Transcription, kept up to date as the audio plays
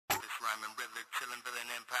Grime and Riddler, chillin' villain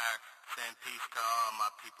empire. Saying peace to all my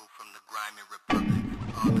people from the Grimy Republic,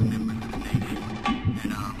 all the members of the nation.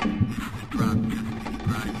 And this is the drop just to be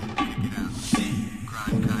grimy. Check it out.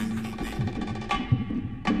 GrimeTime TV.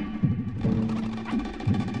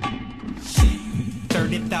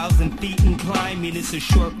 30,000 feet and climbing, it's a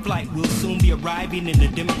short flight. We'll soon be arriving in the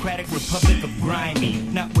Democratic Republic of Grimy.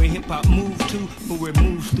 Not where hip-hop moves to, but where it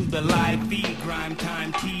moves through the live feed.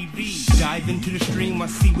 GrimeTime TV. Dive into the stream, I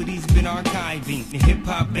see what he's been archiving. The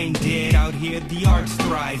hip-hop ain't dead out here, the art's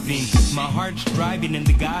thriving. My heart's driving and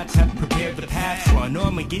the gods have prepared the path. So I know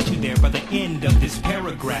I'ma get you there by the end of this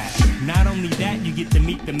paragraph. Not only that, you get to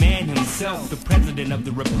meet the man himself, the president of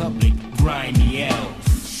the republic, Grimy L.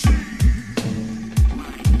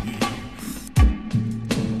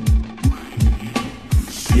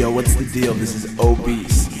 Yo, what's the deal? This is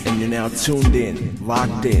Obese, and you're now tuned in,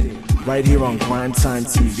 locked in, right here on GrimeTime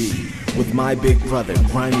TV with my big brother,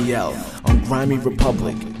 Grimy L, on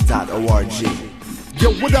grimeyrepublic.org.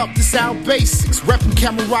 Yo, what up? This Al Basics, reppin'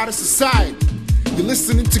 Camarada Society. You're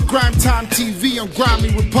listening to GrimeTime TV on Grimy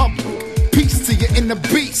Republic. Peace to you in the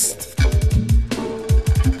beast.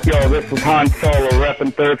 Yo, this is Han Solo,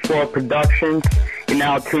 reppin' Third Floor Productions. You're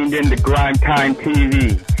now tuned in to GrimeTime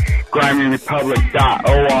TV.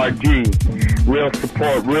 grimeyrepublic.org. Real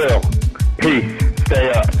support, real. Peace. Stay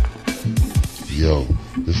up. Yo,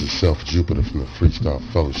 this is Self Jupiter from the Freestyle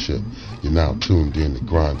Fellowship. You're now tuned in to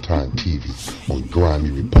GrimeTime TV on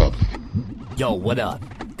Grimy Republic. Yo, what up?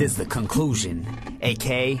 This is the conclusion,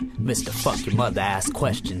 aka Mr. Fuck Your Mother Ask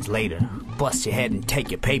Questions Later. Bust your head and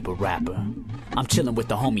take your paper wrapper. I'm chilling with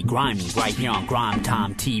the homie Grimy right here on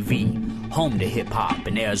GrimeTime TV, home to hip-hop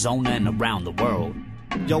in Arizona and around the world.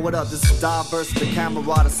 Yo, what up? This is Diverse of the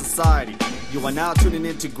Camarada Society. You are now tuning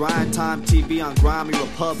in to GrimeTime TV on Grimy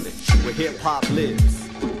Republic, where hip-hop lives.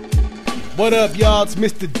 What up, y'all? It's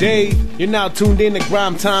Mr. Dave. You're now tuned in to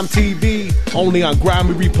GrimeTime TV, only on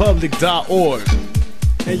grimeyrepublic.org.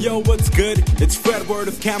 Hey, yo, what's good? It's Fred Word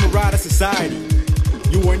of Camarada Society.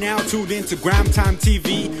 You are now tuned in to GrimeTime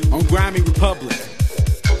TV on Grimy Republic.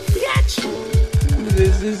 Bitch!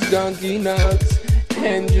 This is Donkey Nuts.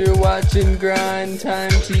 And you're watching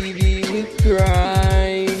GrimeTime TV with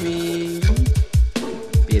Grimy.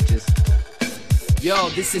 Bitches. Yo,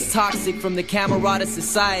 this is Toxic from the Camarada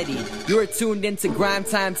Society. You're tuned into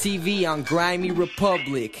GrimeTime TV on Grimy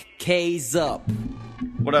Republic. K's up.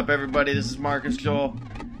 What up, everybody? This is Marcus Joel.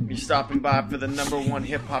 You're stopping by for the #1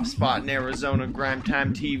 hip-hop spot in Arizona,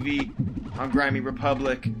 GrimeTime TV on Grimy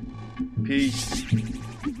Republic. Peace.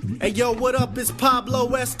 Hey yo, what up? It's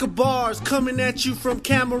Pablo Escobar's coming at you from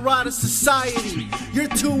Camarada Society. You're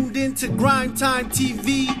tuned into GrimeTime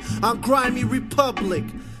TV on Grimy Republic.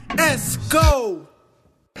 Let's go!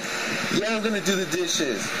 Yeah, I'm gonna do the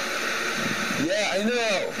dishes. Yeah, I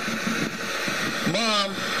know.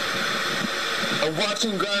 Mom, I'm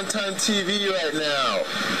watching GrimeTime TV right now.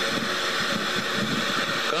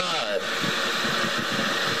 God.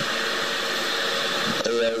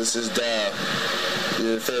 Hey yo, this is Dow.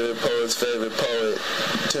 Your favorite poet's favorite poet,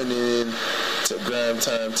 tuning in to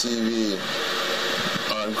GrimeTime TV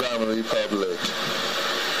on Grimy Republic.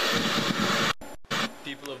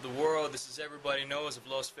 People of the world, this is Everybody Knows of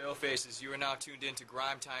Los Fail Faces. You are now tuned in to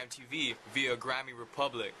GrimeTime TV via Grimy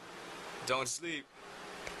Republic. Don't sleep.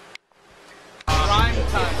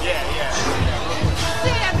 GrimeTime. Yeah.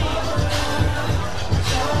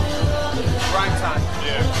 GrimeTime.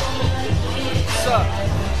 Yeah. What's up?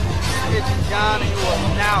 Pigeon John, and you are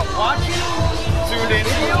now watching, Tuned in,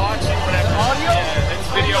 video, watching, whatever. audio, yeah, it's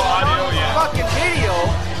video, audio, yeah. fucking video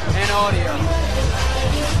and audio.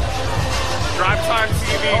 GrimeTime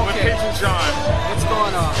TV with Pigeon John. What's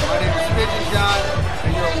going on? My name is Pigeon John,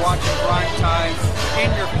 and you're watching GrimeTime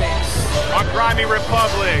in your face on Grimy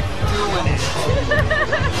Republic. Doing it.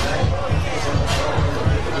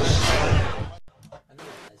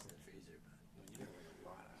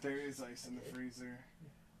 There is ice in the freezer.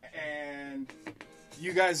 And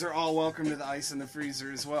you guys are all welcome to the ice in the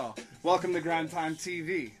freezer as well. Welcome to GrimeTime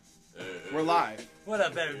TV. We're live. What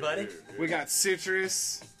up, everybody? We got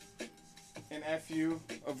Citrus and Ephewe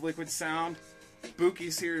of Liquid Sound.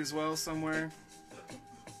 Bukee's here as well somewhere.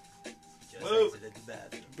 Just exited the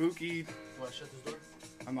bathroom. Bukee. Do I shut this door?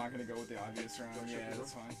 I'm not going to go with the obvious round. Yeah,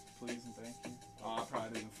 that's fine. Please and thank you. Oh, it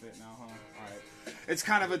probably doesn't fit now, huh? Alright. It's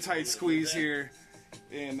kind of a tight squeeze here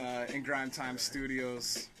in GrimeTime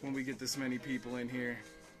Studios when we get this many people in here.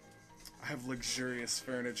 I have luxurious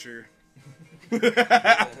furniture.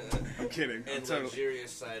 I'm kidding. And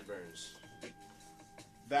luxurious sideburns.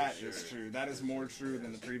 That is true. That is more true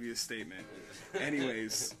than the previous statement.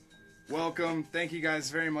 Anyways, welcome. Thank you guys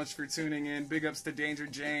very much for tuning in. Big ups to Danger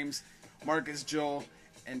James Marcus Joel,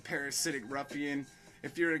 and Parasitic Ruffian.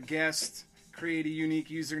 If you're a guest, create a unique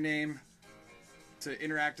username to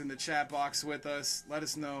interact in the chat box with us. Let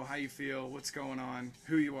us know how you feel, what's going on,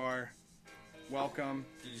 who you are. Welcome.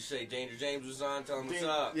 Did you say Danger James was on? Tell him what's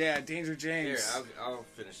up. Yeah, Danger James. Here, I'll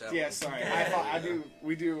finish that Yeah, one. sorry.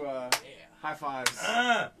 We do high fives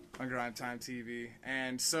on GrimeTime TV.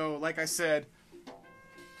 And so, like I said,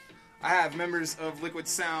 I have members of Liquid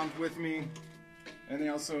Sound with me, and they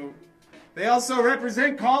also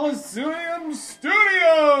represent Coliseum Studios.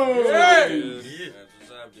 Yes. That's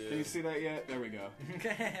what's up, dude. Can you see that yet? There we go.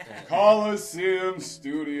 Coliseum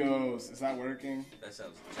Studios. Is that working? That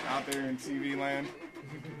sounds out there in TV land.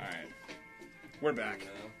 All right, we're back.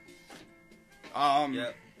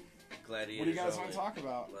 Yep. Gladiators. What do you guys want to talk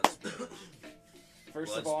about?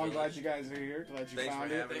 First of all, I'm glad you guys are here. Glad you Thanks found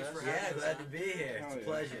for it. having us. Yeah, glad to be here. It's a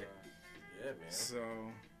pleasure. Yeah, man. So,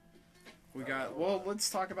 we got, well, let's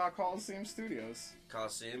talk about Coliseum Studios.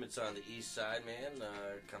 Coliseum, it's on the east side, man.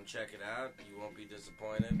 Come check it out. You won't be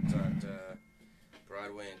disappointed. It's on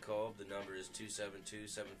Broadway and Kolb. The number is 272-7567,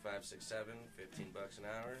 $15 an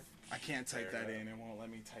hour. I can't type that in. It won't let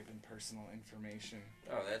me type in personal information.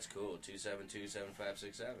 Oh, that's cool.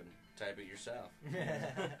 272-7567. Type it yourself.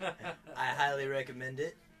 I highly recommend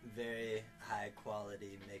it. Very high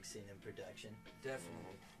quality mixing and production.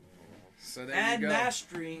 Definitely. So there and you go.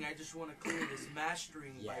 mastering, I just want to clear this,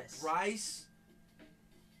 mastering by Bryce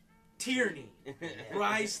Tierney.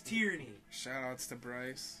 Bryce Tierney. Shout outs to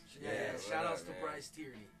Bryce. Yeah, shout outs to Bryce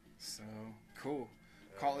Tierney. So, cool.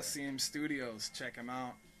 Coliseum Studios. Check them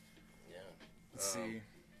out. Yeah. Let's see.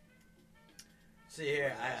 See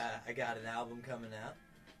here, I got an album coming out.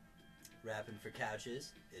 Rapping for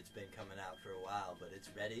Couches. It's been coming out for a while, but it's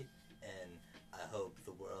ready. And I hope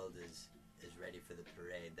the world is ready for the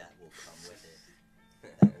parade that will come with it.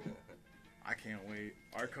 I can't wait.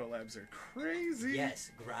 Our collabs are crazy.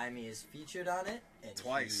 Yes, Grimey is featured on it. And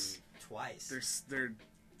Twice. Twice. They're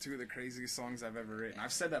two of the craziest songs I've ever written.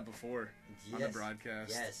 I've said that before on the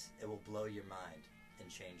broadcast. Yes, it will blow your mind and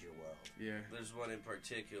change your world. Yeah. There's one in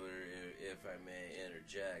particular, if I may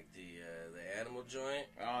interject, the Animal Joint.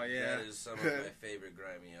 Oh, yeah. That is some of my favorite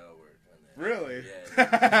grimy L work on that. Really?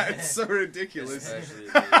 Yeah. It's so ridiculous. Especially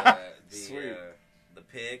Sweet. The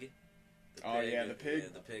pig. The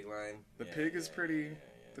pig. The pig line. The pig is pretty.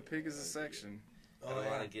 The pig is a section. I don't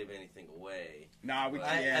want to give anything away. Nah, we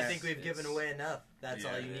I can't. think we've given away enough. That's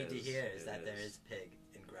all you need to hear is it that is. there is pig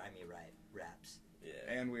in Grimey raps. Yeah.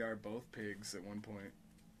 And we are both pigs at one point.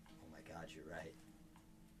 Oh my God, you're right.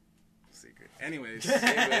 Secret. Anyways. Does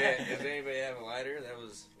anybody have a lighter? That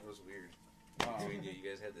was weird. Between you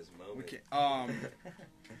guys had this moment.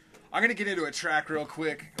 I'm gonna get into a track real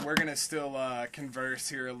quick. We're gonna still converse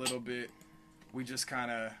here a little bit. We just kind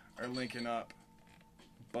of are linking up.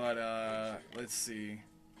 But let's see.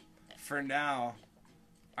 For now,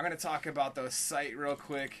 I'm gonna talk about the site real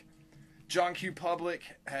quick. John Q Publik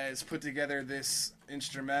has put together this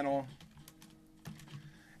instrumental,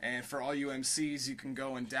 and for all you MCs, you can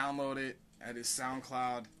go and download it at his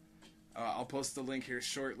SoundCloud. I'll post the link here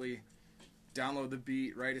shortly. Download the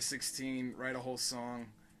beat, write a 16, write a whole song,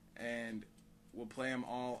 and we'll play them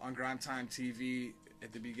all on GrimeTime TV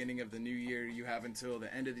at the beginning of the new year. You have until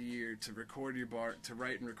the end of the year to record your to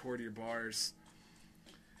write and record your bars.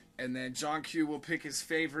 And then John Q will pick his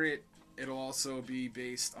favorite. It'll also be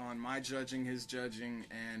based on my judging, his judging,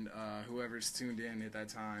 and whoever's tuned in at that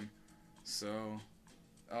time. So,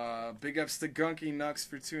 big ups to Gunky Nux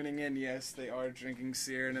for tuning in. Yes, they are drinking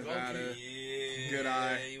Sierra Nevada. Good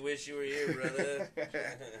eye. You wish you were here, brother.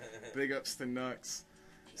 Big ups to Nux.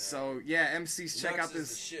 So, yeah, MCs, check Nux out this. is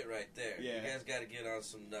the shit right there. Yeah. You guys got to get on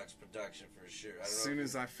some Nux production for sure. As soon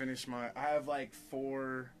as I finish I have like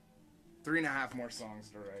 3.5 more songs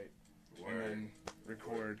to write. And then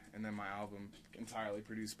record, and then my album, entirely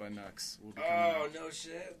produced by Nux, will be coming out. No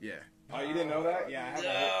shit? Yeah. Oh, you didn't know that? Yeah,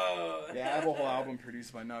 I have a whole album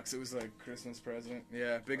produced by Nux. It was a Christmas present.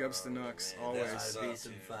 Yeah, big ups to Nux, man, always. That's Be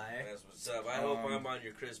some fire. That's what's up. I hope I'm on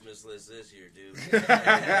your Christmas list this year, dude.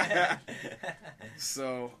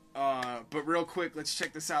 So, but real quick, let's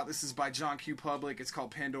check this out. This is by John Q Publik. It's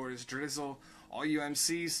called Pandora's Drizzle. All you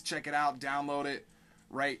MCs, check it out, download it,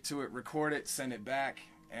 write to it, record it, send it back,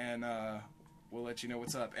 and we'll let you know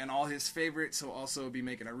what's up. And all his favorites he'll also be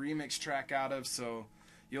making a remix track out of, so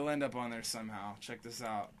you'll end up on there somehow. Check this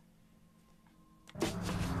out.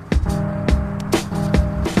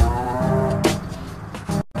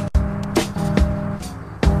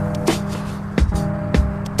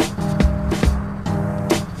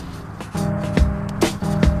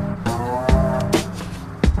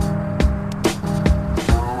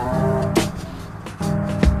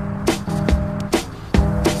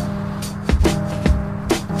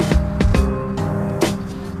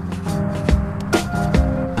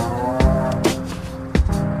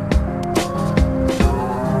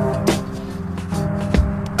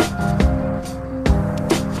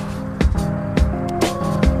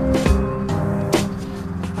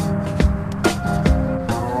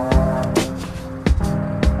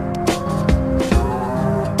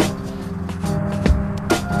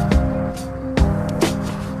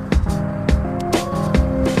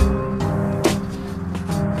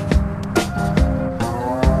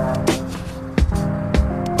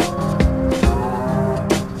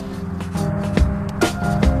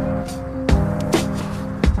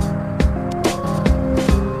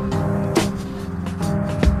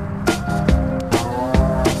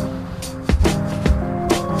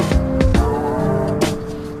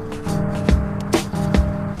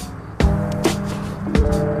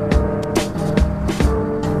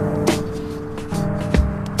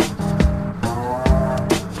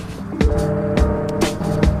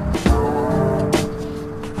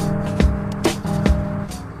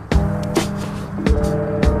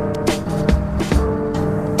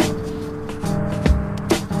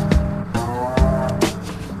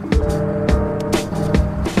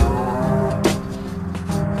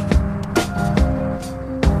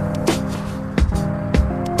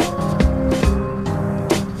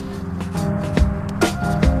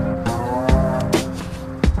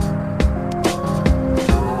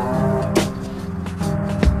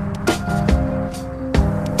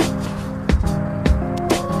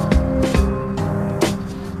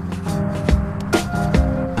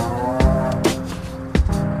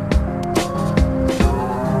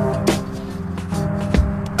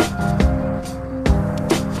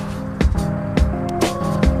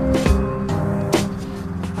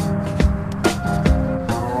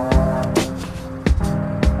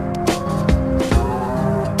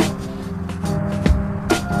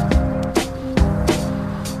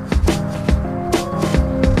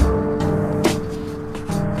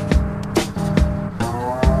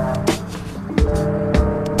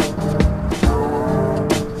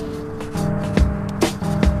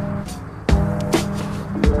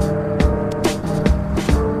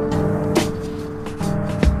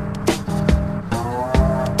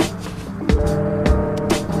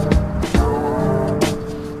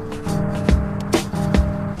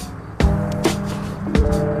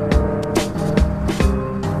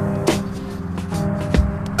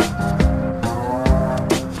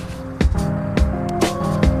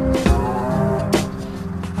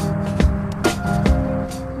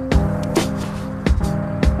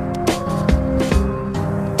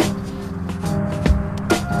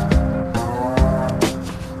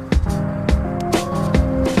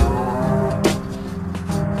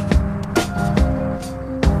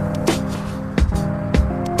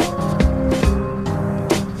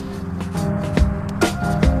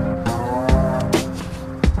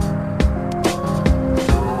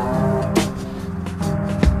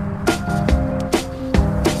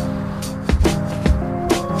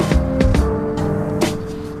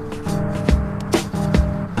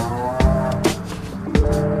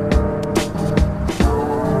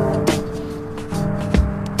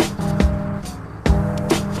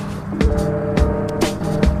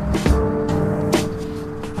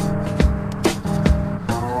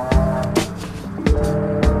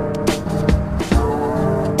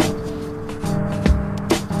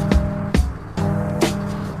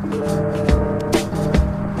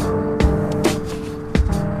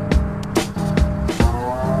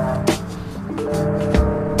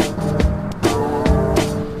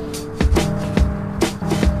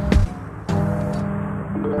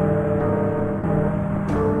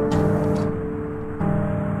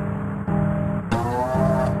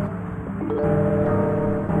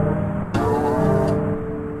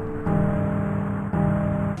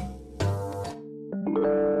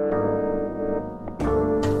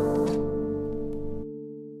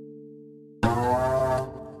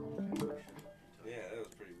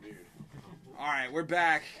 right, we're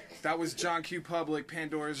back. That was John Q. Publik,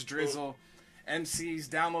 Pandora's Drizzle. MCs,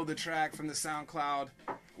 download the track from the SoundCloud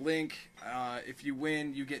link. If you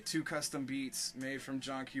win, you get 2 custom beats made from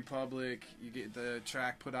John Q. Publik. You get the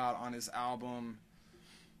track put out on his album.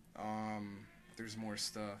 There's more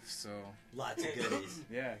stuff, so lots of goodies.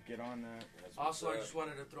 Yeah, get on that. Also, I just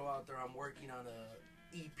wanted to throw out there, I'm working on a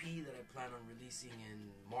EP that I plan on releasing in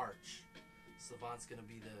March. Savant's gonna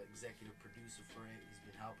be the executive producer for it. He's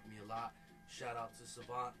been helping me a lot. Shout out to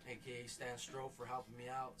Savant, aka Stan Stroh, for helping me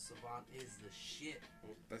out. Savant is the shit.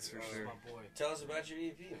 That's for sure. My boy. Tell us about your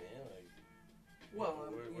EP, man. Like, well,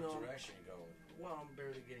 what direction you going? Well, I'm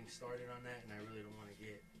barely getting started on that, and I really don't want to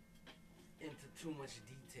get into too much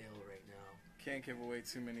detail right now. Can't give away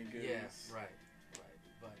too many goodies. Yes, right.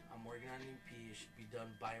 But I'm working on an EP. It should be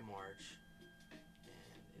done by March.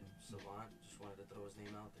 And Savant just wanted to throw his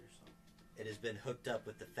name out there. So it has been hooked up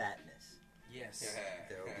with the fatness. Yes.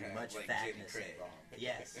 There will be much like fatness involved.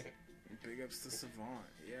 Yes. Big ups to Savant.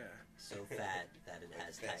 Yeah. So fat that it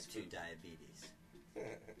has type 2 diabetes.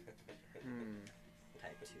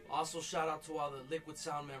 Type 2. Also, shout out to all the Liquid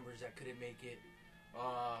Sound members that couldn't make it.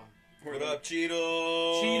 What up,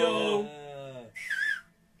 Cheeto? Cheeto.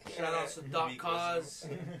 Shout outs to Doc Cause.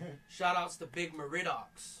 Shout outs to Big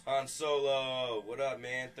Meridox. Han Solo. What up,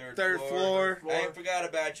 man? Third floor. I ain't forgot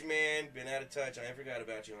about you, man. Been out of touch. I ain't forgot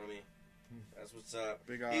about you, homie. That's what's up.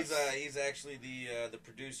 Big He's actually the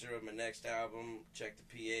producer of my next album, Check the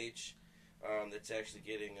PH. That's actually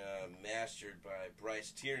getting mastered by Bryce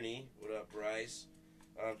Tierney. What up, Bryce?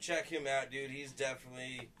 Check him out, dude. He's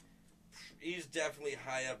definitely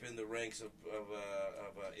high up in the ranks of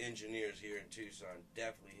engineers here in Tucson.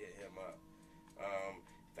 Definitely hit him up.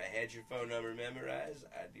 If I had your phone number memorized,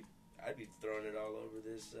 I'd be throwing it all over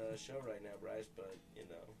this show right now, Bryce. But you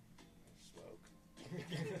know, smoke.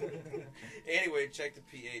 Anyway, check the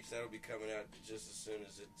PH. That'll be coming out just as soon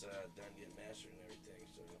as it's done getting mastered and everything.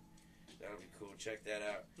 So that'll be cool. Check that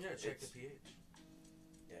out. Yeah, check the PH.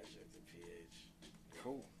 Yeah, check the PH.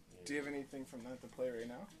 Cool. Do you have anything from that to play right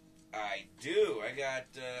now? I do. I got.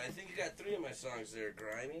 I think you got 3 of my songs there,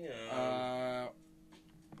 Grimey.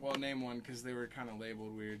 Well, name one because they were kind of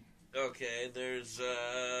labeled weird. Okay, there's.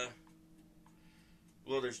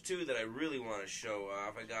 Well, there's 2 that I really want to show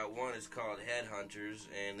off. I got one. It's called Headhunters,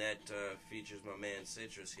 and that features my man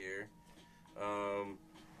Citrus here.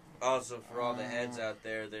 Also, for all the heads out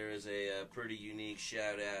there, there is a pretty unique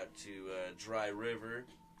shout out to Dry River.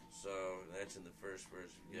 So that's in the first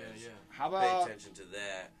verse. You guys How about pay attention to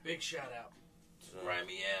that? Big shout out to So,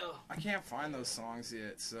 Ramiel. I can't find those songs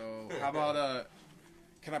yet, so how about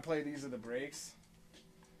can I play These Are the Breaks?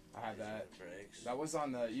 I had that. That was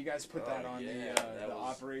on the. You guys put that on the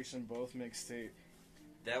Operation Both mixtape.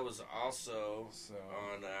 That was also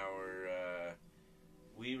on our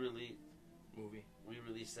we released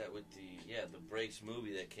that with the Breaks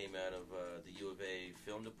movie that came out of the U of A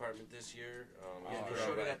film department this year. They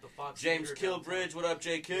showed it at the Fox James Theater Kilbridge, what up,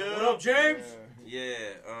 J-Kill? What up, James?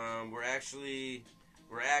 Yeah, we're actually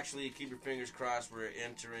keep your fingers crossed. We're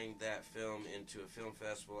entering that film into a film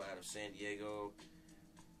festival out of San Diego.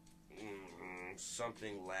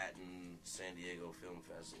 Something Latin San Diego Film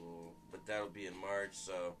Festival, but that'll be in March.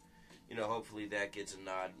 So, hopefully that gets a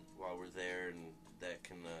nod while we're there, and that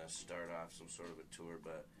can start off some sort of a tour.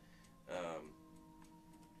 But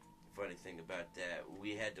funny thing about that,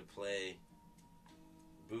 we had to play.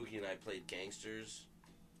 Bukee and I played gangsters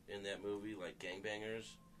in that movie, like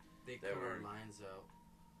gangbangers. They cut our lines out,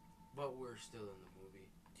 but we're still in the movie.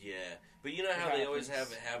 Yeah, but you know how they always have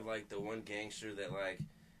like the one gangster that like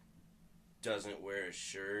doesn't wear a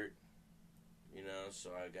shirt, so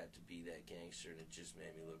I got to be that gangster, and it just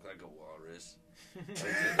made me look like a walrus.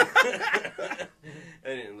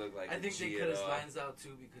 I didn't look like I a think G they at cut his all. lines out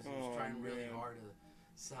too because he was trying really hard to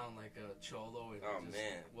sound like a cholo. And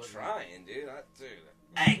Trying, dude.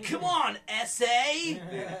 Hey, come on, S.A.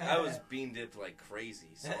 Dude, I was bean dipped like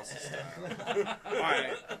crazy, salsa style.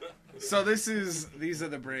 Alright, so these are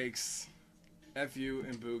the breaks. Ephewe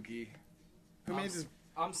and Bukee. Who made this?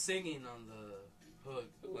 I'm singing on the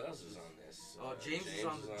hook. Who else is on this? James is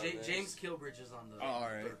on this. James Kilbridge is on the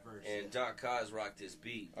third verse. And Doc Cause rocked this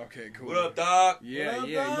beat. Okay, cool. What up, Doc? Yeah, What up,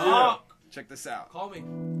 yeah. Doc? Check this out. Call me.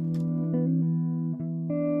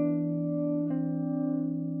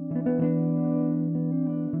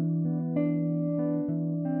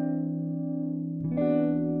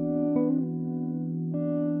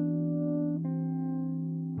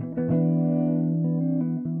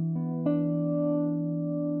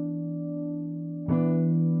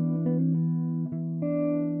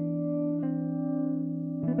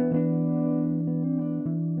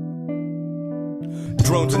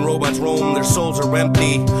 Drones and robots roam, their souls are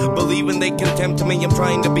empty. Believing they can tempt me, I'm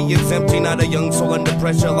trying to be exempt. Not a young soul under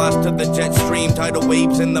pressure, lost to the jet stream. Tidal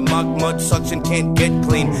waves in the muck, mud suction, can't get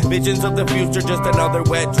clean. Visions of the future, just another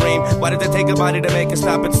wet dream. Why did it take a body to make us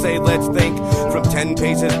stop and say, let's think? From 10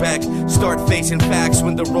 paces back, start facing facts.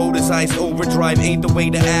 When the road is ice, overdrive ain't the way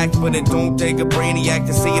to act. But it don't take a brainiac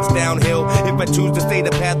to see it's downhill. If I choose to stay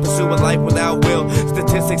the path, pursue a life without will.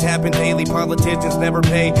 Statistics happen daily, politicians never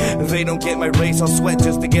pay. They don't get my race, I'll sweat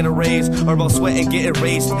just to get a raise, or I'll sweat and get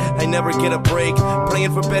erased. I never get a break,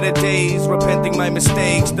 praying for better days, repenting my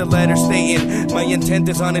mistakes. The letter stating my intent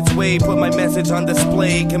is on its way. Put my message on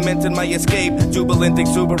display, commencing my escape. Jubilant,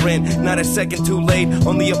 exuberant, not a second too late.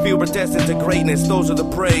 Only a few are destined to greatness. Those are the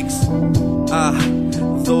breaks.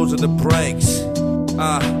 Those are the breaks.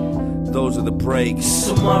 Those are the breaks.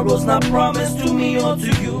 Tomorrow's not promised to me or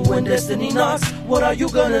to you. When destiny knocks, what are you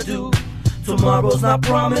gonna do? Tomorrow's not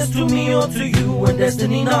promised to me or to you. When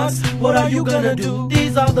destiny knocks, what are you gonna do?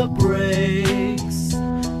 These are the breaks.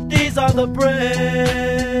 These are the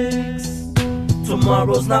breaks.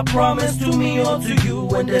 Tomorrow's not promised to me or to you.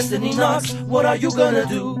 When destiny knocks, what are you gonna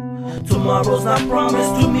do? Tomorrow's not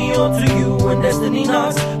promised to me or to you. When destiny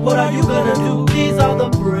knocks, what are you gonna do? These are the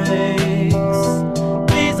breaks.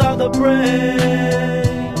 These are the breaks.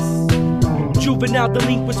 Juvenile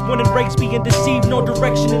delinquents wanting breaks, being deceived, no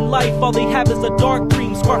direction in life. All they have is a dark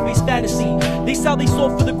dream, Scarface fantasy. They sell their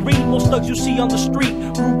soul for the green, most thugs you see on the street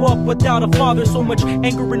grew up without a father. So much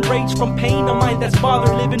anger and rage from pain, a mind that's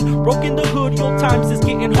bothered. Living broke in the hood, your times is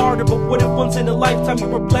getting harder. But what if once in a lifetime you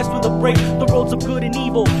were blessed with a break? The roads of good and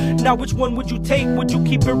evil, now which one would you take? Would you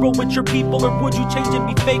keep it real with your people, or would you change and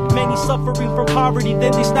be fake? Many suffering from poverty,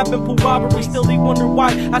 then they snap and pull robbery. Still they wonder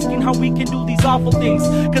why, asking how we can do these awful things,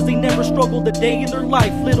 cause they never struggled a day in their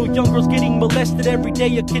life. Little young girls getting molested every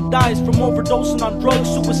day. A kid dies from overdosing on drugs,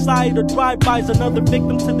 suicide, or drive-bys. Another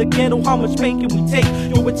victim to the ghetto. How much pain can we take?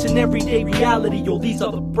 Yo, it's an everyday reality. Yo, these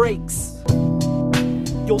are the breaks.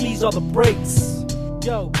 Yo, these are the breaks.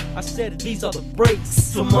 Yo, I said these are the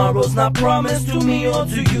breaks. Tomorrow's not promised to me or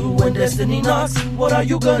to you. When destiny knocks, what are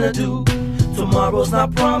you gonna do? Tomorrow's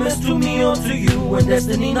not promised to me or to you. When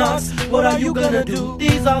destiny knocks, what are you gonna do?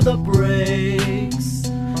 These are the breaks.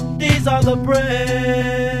 These are the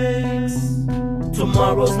breaks.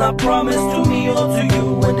 Tomorrow's not promised to me or to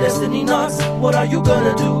you. When destiny knocks, what are you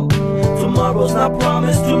gonna do? Tomorrow's not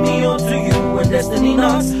promised to me or to you. When destiny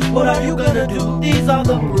knocks, what are you gonna do? These are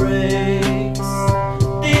the breaks.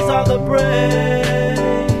 These are the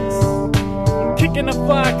breaks. Kicking a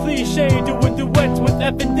fire cliche, doing duets with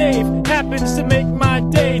F and Dave. Happens to make my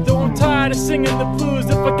day, though I'm tired of singing the blues.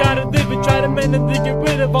 If I gotta live it, try to mentally get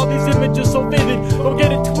rid of all these images so vivid. Don't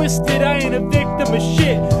get it twisted, I ain't a victim of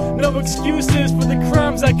shit. No excuses for the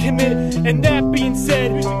crimes I commit. And that being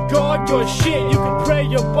said, you can guard your shit. You can pray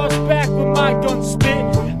your bust back with my gun spit.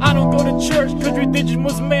 I don't go to church cause religion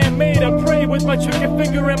was man-made. I pray with my trigger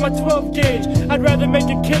finger and my 12 gauge. I'd rather make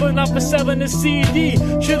a killing off of selling a CD.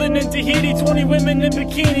 Chilling in Tahiti, 20 women in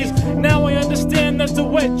bikinis. Now I understand that's a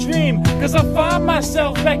wet dream, cause I find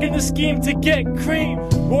myself back in the scheme to get cream.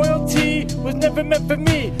 Royalty was never meant for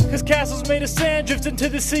me, cause castles made of sand drift into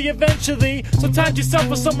the sea eventually. Sometimes you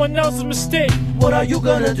suffer someone else's mistake. What are you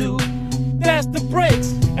gonna do? That's the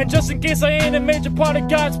breaks. And just in case I ain't a major part of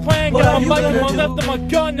God's plan, got my mic in my left and my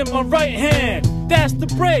gun in my right hand. That's the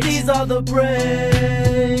breaks. These are the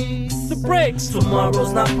breaks. The breaks.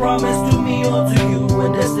 Tomorrow's not promised to me or to you.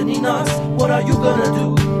 When destiny knocks, what are you gonna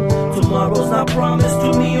do? Tomorrow's not promised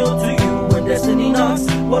to me or to you. When destiny knocks,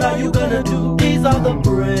 what are you gonna do? These are the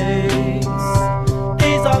breaks.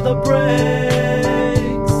 These are the breaks.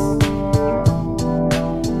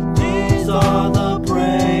 These are the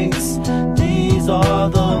breaks. These are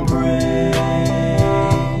the breaks.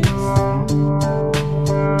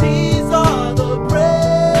 These are the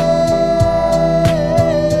breaks.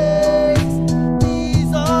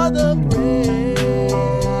 These are the breaks.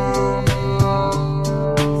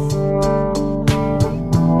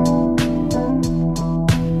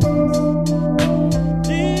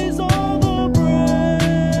 These are the breaks. These are the breaks.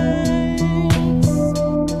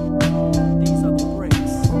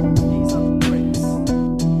 These are the breaks.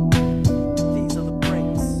 These are the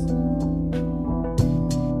breaks.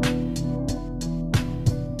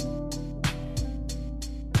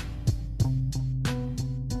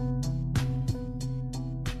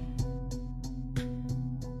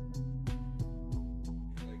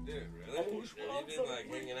 Like, dude, really? Have you been like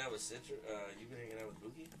hanging out with Citra? You been hanging out with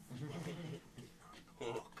Bukee?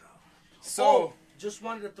 So, just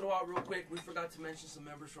wanted to throw out real quick, we forgot to mention some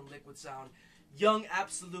members from Liquid Sound. Young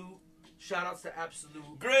Absolute, shout outs to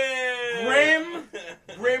Absolute. Grim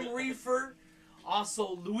Reefer.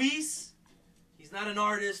 Also, Luis. He's not an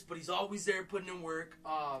artist, but he's always there putting in work.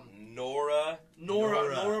 Nora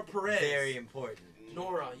Perez. Very important.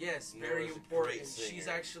 Nora, yes, very Nora's a important. great singer. She's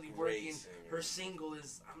actually Great working. singer. Her single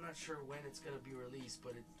is, I'm not sure when it's going to be released,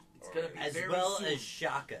 but it's going to be as very well soon. as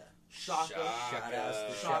Shaka. Shaka. Shout outs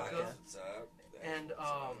to Shaka. What's up? And,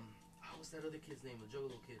 what was that other kid's name? The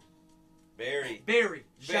Juggalo kid. Barry.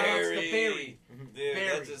 Shout outs to Barry. Dude, Barry.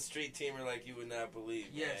 that's a street teamer like you would not believe,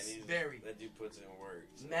 Yes, man. Barry. That dude puts in work.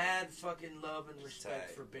 So. Mad fucking love and respect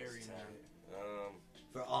Tight. for Barry, man.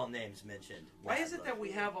 For all names mentioned. Why mad is it love. that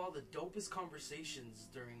we have all the dopest conversations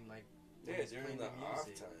during, like, Yeah, when it's during playing the off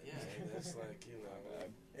music? time. Yeah. Man. That's like, you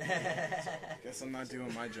know. Guess I'm not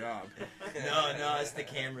doing my job. No, it's the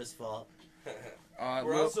camera's fault.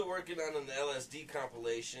 We're also working on an LSD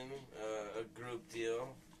compilation, a group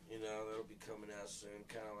deal. You know, that'll be coming out soon.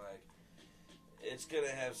 Kind of like, it's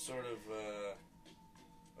gonna have sort of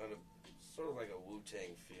like a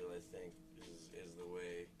Wu-Tang feel. I think is the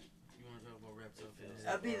way. You want to talk about rap stuff?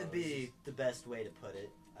 That'd be the best way to put it.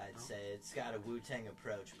 I'd say it's got a Wu-Tang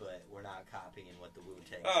approach, but we're not copying what the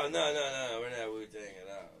Wu-Tang. Oh no, we're not Wu-Tang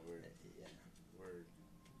at all.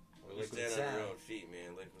 We stand on our own feet,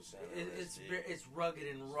 man. Liquid sound. It's rugged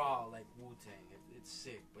and raw like Wu-Tang. It's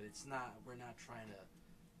sick, but it's not. We're not trying to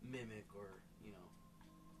mimic or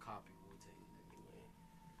copy Wu-Tang in any way.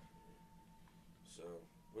 So,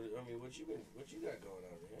 what you got going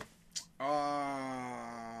on here?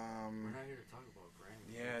 We're not here to talk about Grammy.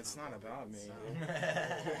 Yeah, it's not about me.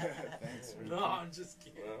 Thanks. No, I'm just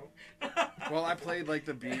kidding. Well, I played like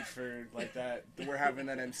the beat for like that. We're having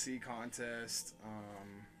that MC contest.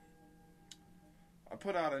 I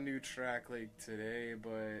put out a new track like today,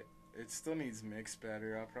 but it still needs mixed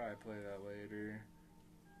better. I'll probably play that later.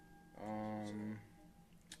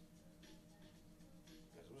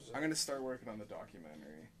 I'm gonna start working on the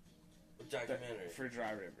documentary. What documentary? For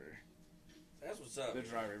Dry River. That's what's up. The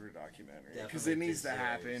Dry River documentary. Definitely Because it needs to deserves.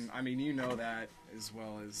 happen. I mean, you know that as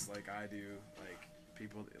well as like I do. Like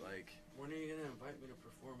people like When are you gonna invite me to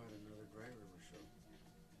perform at another Dry River show?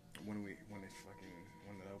 when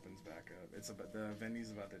it opens back up. It's about the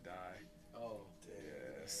venue's about to die. Oh,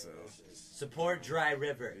 yeah. So Support Dry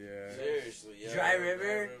River. Yeah. Seriously, yeah. Dry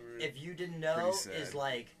River, if you didn't know, Pretty sad. is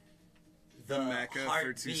like The Mecca for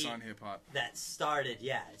heartbeat Tucson hip hop. that started.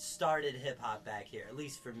 Yeah, it started hip hop back here. At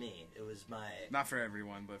least for me, it was my. Not for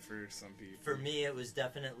everyone, but for some people. For me, it was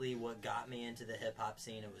definitely what got me into the hip hop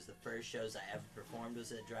scene. It was the first shows I ever performed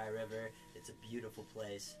was at Dry River. It's a beautiful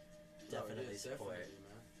place. Definitely support. Definitely, man.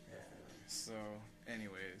 So,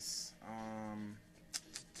 anyways,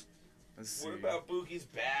 let's see. What about Bukee's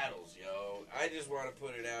battles, yo? I just want to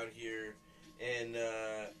put it out here, and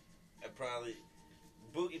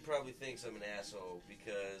Bukee probably thinks I'm an asshole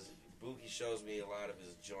because Bukee shows me a lot of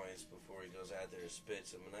his joints before he goes out there and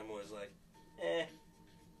spits them, and I'm always like,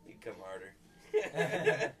 you come harder.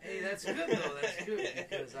 Hey, that's good though. That's good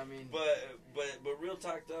because I mean. But real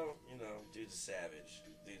talk though, dude's a savage.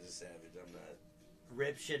 I'm not.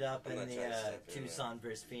 Rip shit up I'm in not the trying to step in Tucson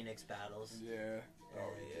versus Phoenix battles. Yeah. Oh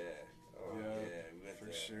yeah. We went for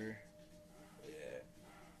there. sure. Yeah.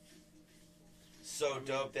 So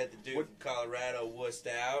dope that the dude from Colorado wussed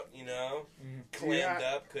out, clammed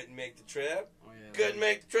up, couldn't make the trip. Oh, yeah. Couldn't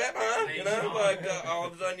make the trip, huh? Like all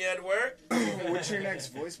of a sudden you had to work. What's your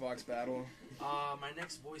next voice box battle? My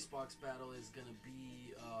next voice box battle is gonna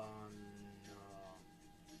be on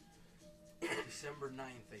December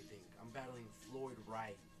 9th, I think. I'm battling Floyd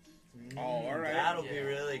Wright. Oh, all right. That'll be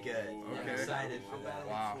really good. Okay. I'm excited for I'm that.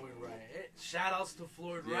 battling Floyd Wright. Shout outs to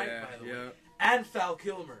Floyd Wright, by the way. Yeah. And Fal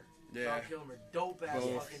Kilmer. Yeah. Fal Kilmer, dope ass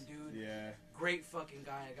Both. fucking dude. Yeah. Great fucking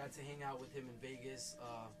guy. I got to hang out with him in Vegas.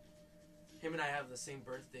 Him and I have the same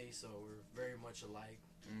birthday, so we're very much alike.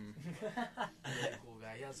 Really cool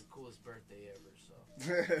guy. He has the coolest birthday ever. So.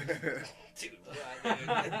 Dude,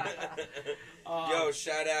 yo,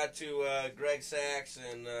 shout out to Greg Sachs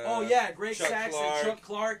and Greg Chuck Sachs Clark, and Chuck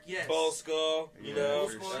Clark. Yes. Bull Skull. Bull Skull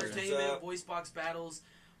that's what's Entertainment, up. voice box battles.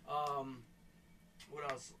 What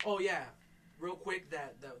else? Oh yeah, real quick.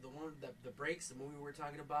 The breaks, the movie we were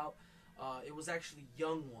talking about. It was actually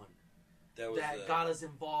Young One that got us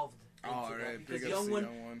involved. Into that because Young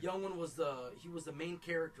One was the main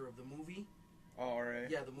character of the movie. Oh, all right.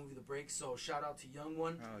 Yeah, the movie The Break. So shout out to Young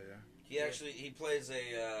One. Oh He yeah. he plays a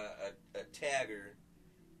tagger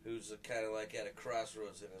who's kind of like at a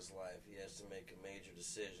crossroads in his life. He has to make a major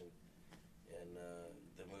decision, and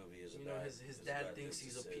the movie is about. His dad thinks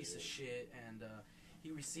he's a piece of shit, and he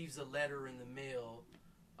receives a letter in the mail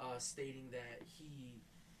stating that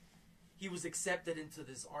he was accepted into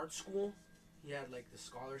this art school. He had like the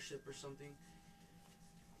scholarship or something.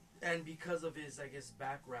 And because of his, I guess,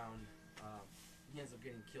 background, he ends up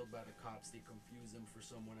getting killed by the cops. They confuse him for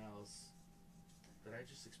someone else. Did I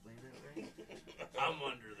just explain that right? I'm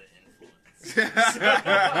under the influence.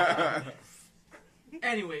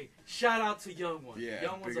 Anyway, shout out to Young One. Yeah,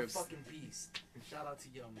 Young One's a ups. fucking beast. Shout out to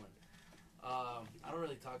Young One. I don't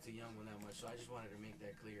really talk to Young One that much, so I just wanted to make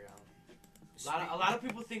that clear. A lot of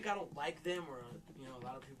people think I don't like them, or a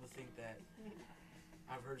lot of people think that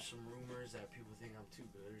I've heard some rumors that people think I'm too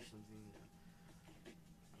good or something.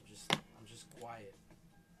 I'm just quiet.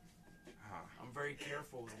 I'm very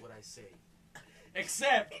careful with what I say,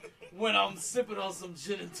 except when I'm sipping on some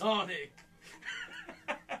gin and tonic.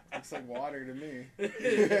 Looks like water to me. Yeah,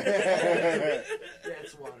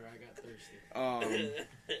 it's water. I got thirsty.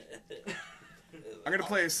 I'm gonna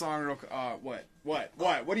play a song real quick.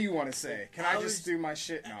 What do you want to say? Can I just do my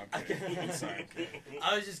shit? No, I'm kidding. I'm sorry.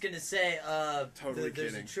 I was just gonna say, Totally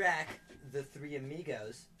there's kidding. a track, The Three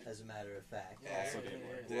Amigos, as a matter of fact,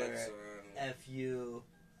 where Ephewe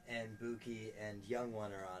and Bukee and Young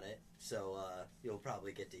One are on it. So you'll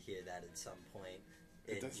probably get to hear that at some point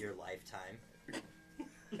in your lifetime.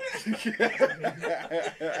 It's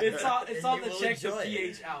on the Check the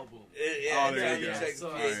PH album. Check the PH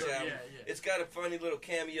album. Yeah. It's got a funny little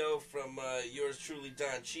cameo from yours truly,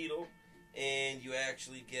 Don Cheadle, and you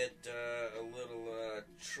actually get a little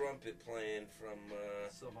trumpet playing from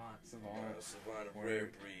Savant of Rare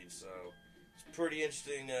Breed. So it's a pretty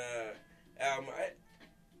interesting album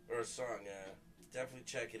or song. Definitely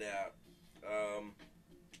check it out.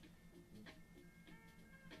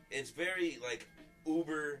 It's very like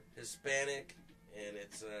uber Hispanic, and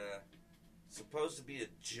it's supposed to be a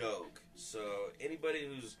joke. So anybody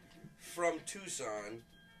who's from Tucson,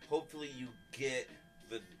 hopefully you get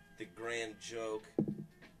the grand joke.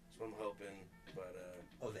 That's what I'm hoping. But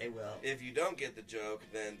they will. If you don't get the joke,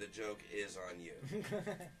 then the joke is on you.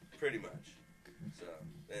 Pretty much. So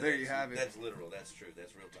there you have it. That's literal. That's true.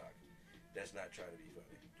 That's real talk. That's not trying to be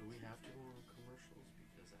funny. Do we have to go on commercials?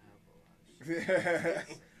 Because I have a lot of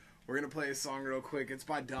shit. We're gonna play a song real quick. It's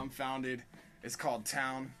by Dumbfoundead. It's called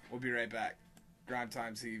Town. We'll be right back.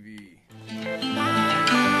 GrimeTime TV.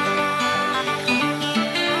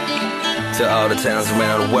 To all the towns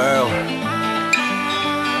around the world.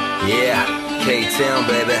 Yeah, K-Town,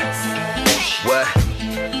 baby. What?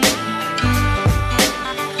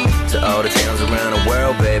 To all the towns around the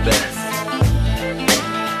world, baby.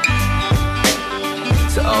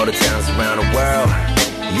 To all the towns around the world.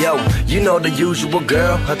 Yo, you know the usual,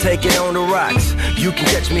 girl, I take it on the rocks. You can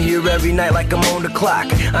catch me here every night like I'm on the clock.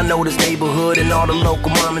 I know this neighborhood and all the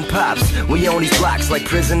local mom and pops. We on these blocks like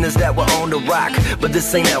prisoners that were on the rock. But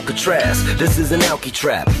this ain't Alcatraz, this is an alky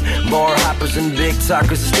trap. Bar hoppers and big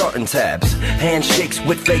talkers are starting tabs. Handshakes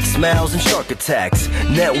with fake smiles and shark attacks.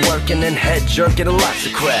 Networking and head jerking and lots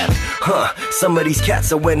of crap. Some of these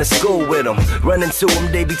cats I went to school with them. Run into them,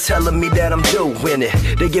 they be telling me that I'm doing it.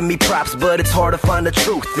 They give me props, but it's hard to find the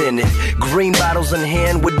truth in it. Green bottles in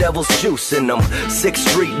hand with devil's juice in them. 6th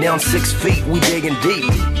Street down 6 feet, we digging deep.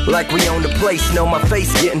 Like we own the place, know my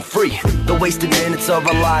face getting free. The wasted minutes of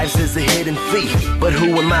our lives is a hidden fee. But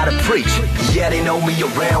who am I to preach? Yeah, they know me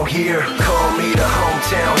around here. Call me the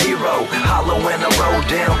hometown hero. Hollow when I roll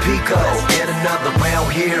down Pico. Get another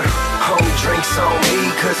round here. Home drinks on me,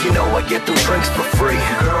 cause you know I get them drinks for free.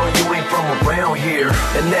 Girl, you ain't from around here,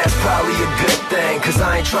 and that's probably a good thing, cause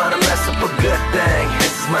I ain't trying to mess up a good thing.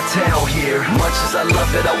 This is my town here. Much as I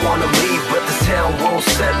love it, I wanna leave, but this town won't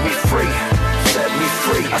set me free. Set me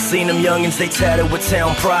free. I seen them youngins, they tatted with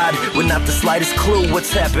town pride, with not the slightest clue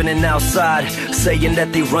what's happening outside. Saying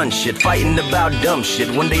that they run shit, fighting about dumb shit,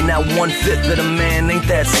 when they not 1/5 of the man, ain't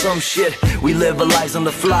that some shit? We live our lives on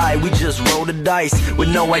the fly, we just roll the dice, with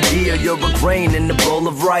no idea you're a grain in a bowl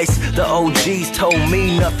of rice. The OGs told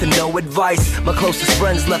me nothing, no advice. My closest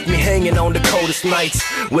friends left me hanging on the coldest nights,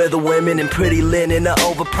 where the women in pretty linen are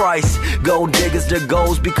overpriced. Gold diggers, their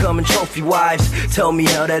goals becoming trophy wives. Tell me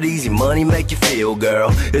how that easy money make you feel,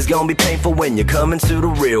 girl. It's gonna be painful when you come into the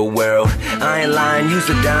real world. I ain't lying, use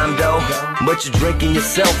a dime though, but you're drinking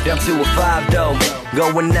yourself down to a 5 dough.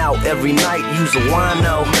 Going out every night, use a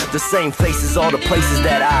wino. The same faces, all the places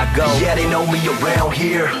that I go. Yeah, they know me around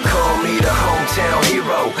here. Call me the hometown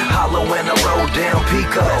hero. Hollow when I roll down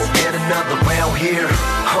Pico. Get another round here.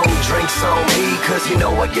 Home drinks on me, cause you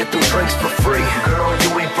know I get them drinks for free. Girl,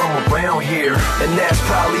 you ain't from around here, and that's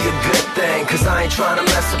probably a good thing, cause I ain't trying to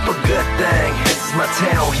mess up a good thing. This is my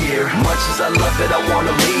town here. Much as I love it, I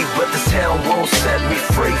wanna leave, but this town won't set me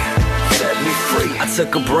free. set me free. I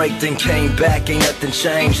took a break, then came back, ain't nothing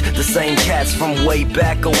changed. The same cats from way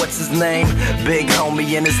back, or what's his name? Big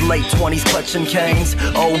homie in his late 20s clutching canes.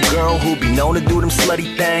 Old girl who be known to do them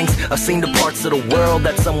slutty things. I've seen the parts of the world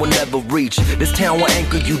that someone never reach. This town will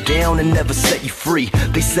anchor you down and never set you free.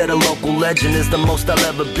 They said a local legend is the most I'll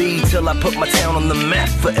ever be, till I put my town on the map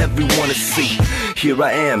for everyone to see. Here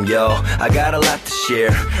I am, yo, I got a lot to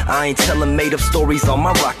share. I ain't telling made up stories on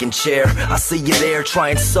my rocking chair. I see you there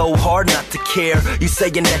trying so hard not to care. You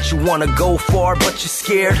saying that you wanna go far but you're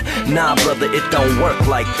scared. Nah brother, it don't work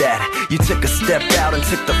like that. You took a step out and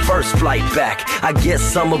took the first flight back. I guess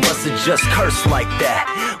some of us are just cursed like that,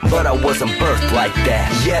 but I wasn't birthed like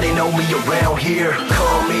that. Yeah, they know me around here,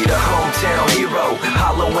 call me the hometown hero.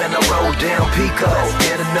 Hollow when I roll down Pico. Let's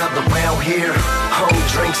get another round here. Home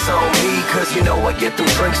drinks on me, cause you know I get them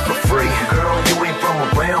drinks for free. Girl, you ain't from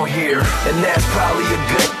around here, and that's probably a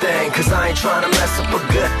good thing, cause I ain't trying to mess up a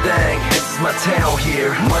good thing. This is my town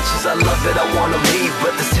here. Much as I love it, I wanna leave,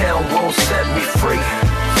 but this town won't set me free.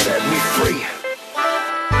 Set me free.